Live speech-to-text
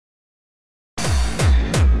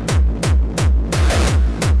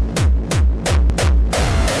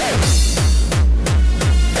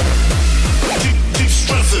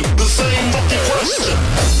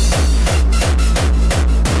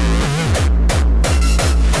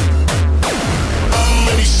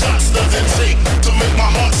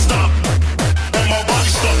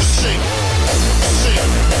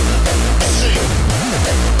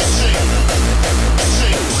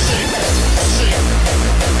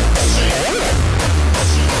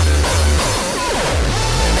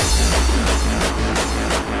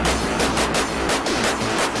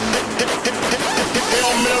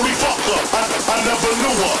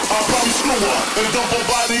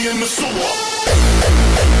the sewer.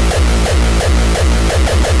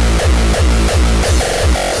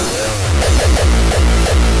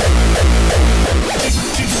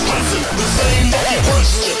 Keep stressing the same fucking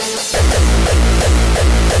question.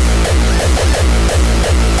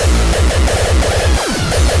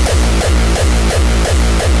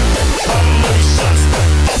 How many shots?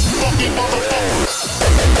 A fucking motherfucker.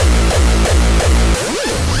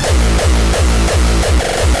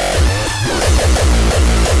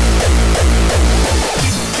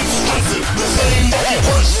 Keep stressing the same fucking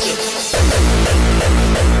question.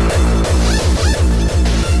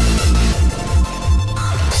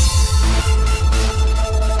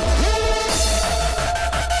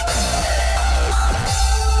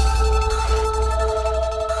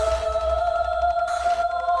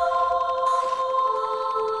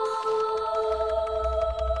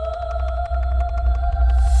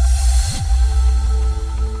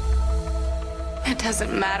 It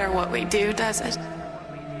doesn't matter what we do, does it?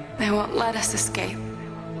 They won't let us escape.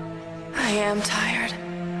 I am tired.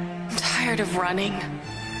 I'm tired of running.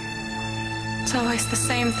 It's always the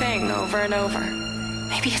same thing over and over.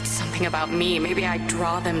 Maybe it's something about me. Maybe I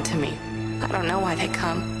draw them to me. I don't know why they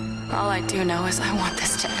come. All I do know is I want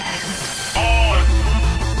this to end.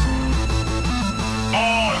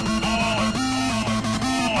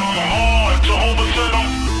 Jehovah said I'm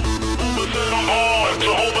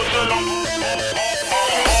Jehovah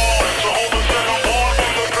said I'm born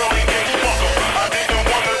from the pearly gates. Fuck 'em. I didn't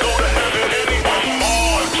wanna go to heaven anyway.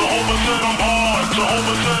 Jehovah said I'm born.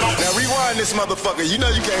 Jehovah said I'm. Now rewind this motherfucker. You know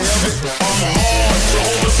you can't help it.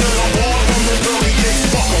 Jehovah said I'm born from the pearly gates.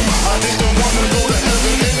 Fuck 'em. I didn't wanna go to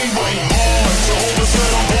heaven anyway. Jehovah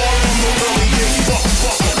said I'm born from the pearly gates. Fuck 'em.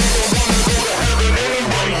 I didn't wanna go to heaven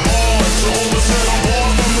anyway. Jehovah said I'm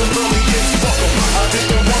born from the pearly gates. Fuck 'em. I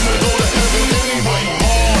didn't wanna go to heaven anyway.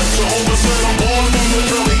 Jehovah said I'm born from the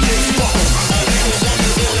pearly gates. Fuck 'em. I didn't wanna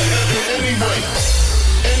go to heaven anyway.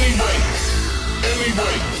 Anyway.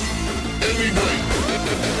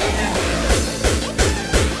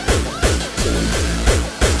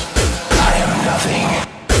 I am nothing.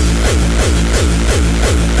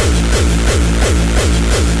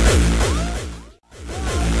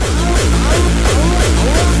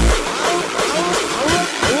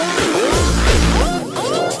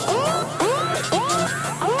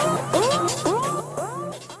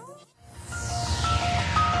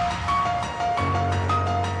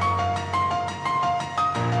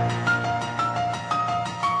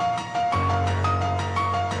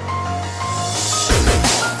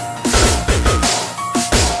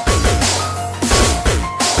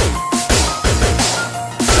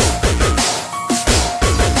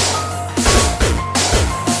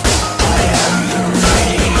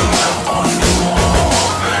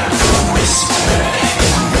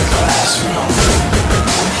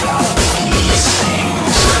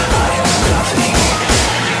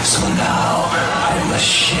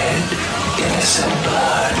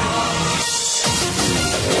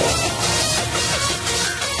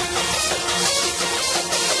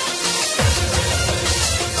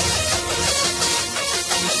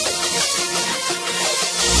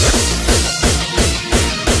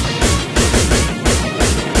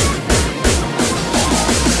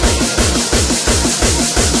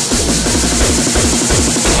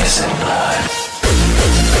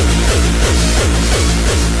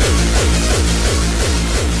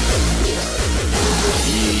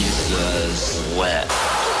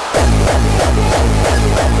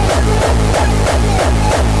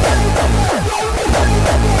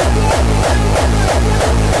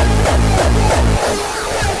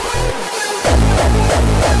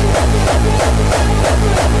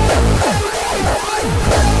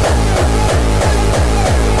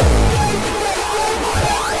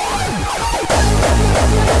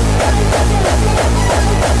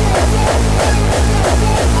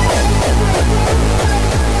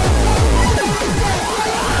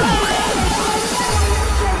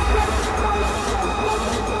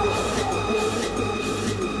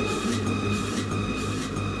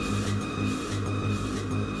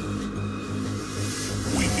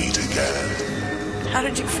 How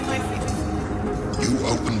did you find me? You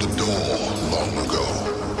opened a door long ago,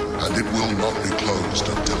 and it will not be closed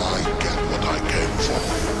until I get what I came for.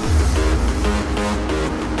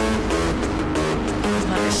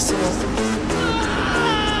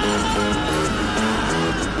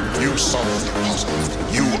 You solved the puzzle.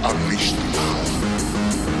 You unleashed the power.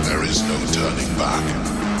 There is no turning back.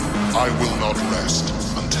 I will not rest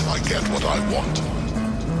until I get what I want.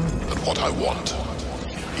 And what I want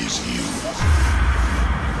is you.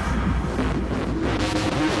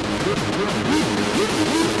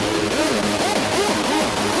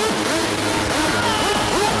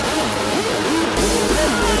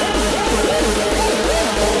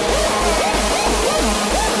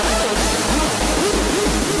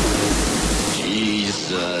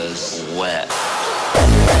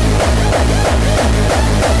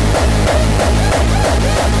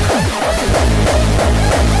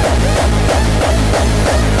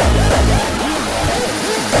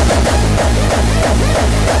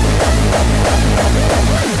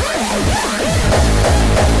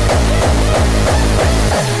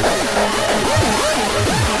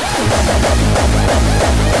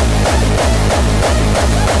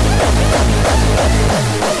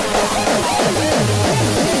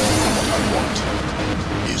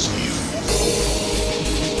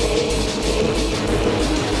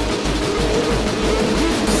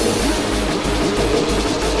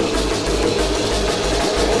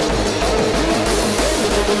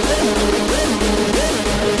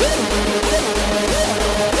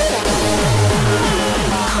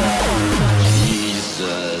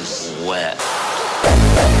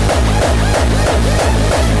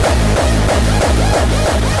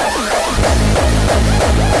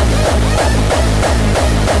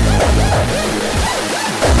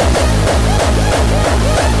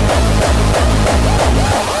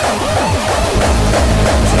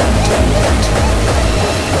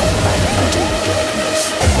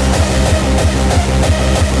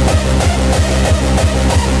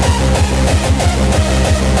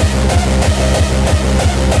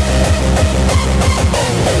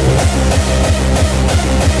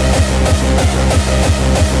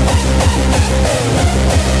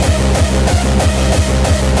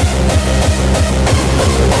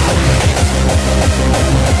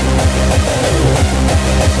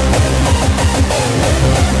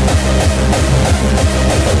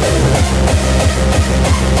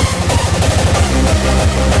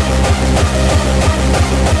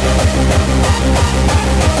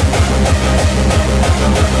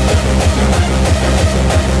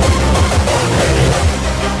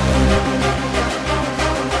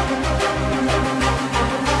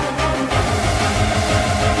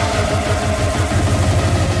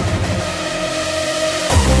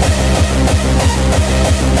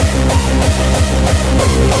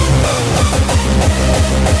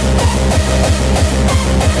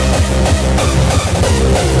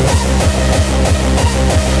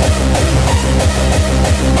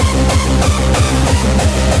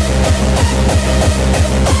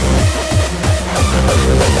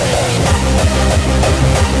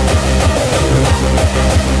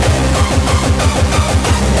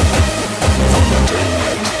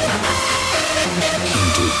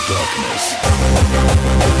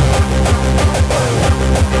 darkness.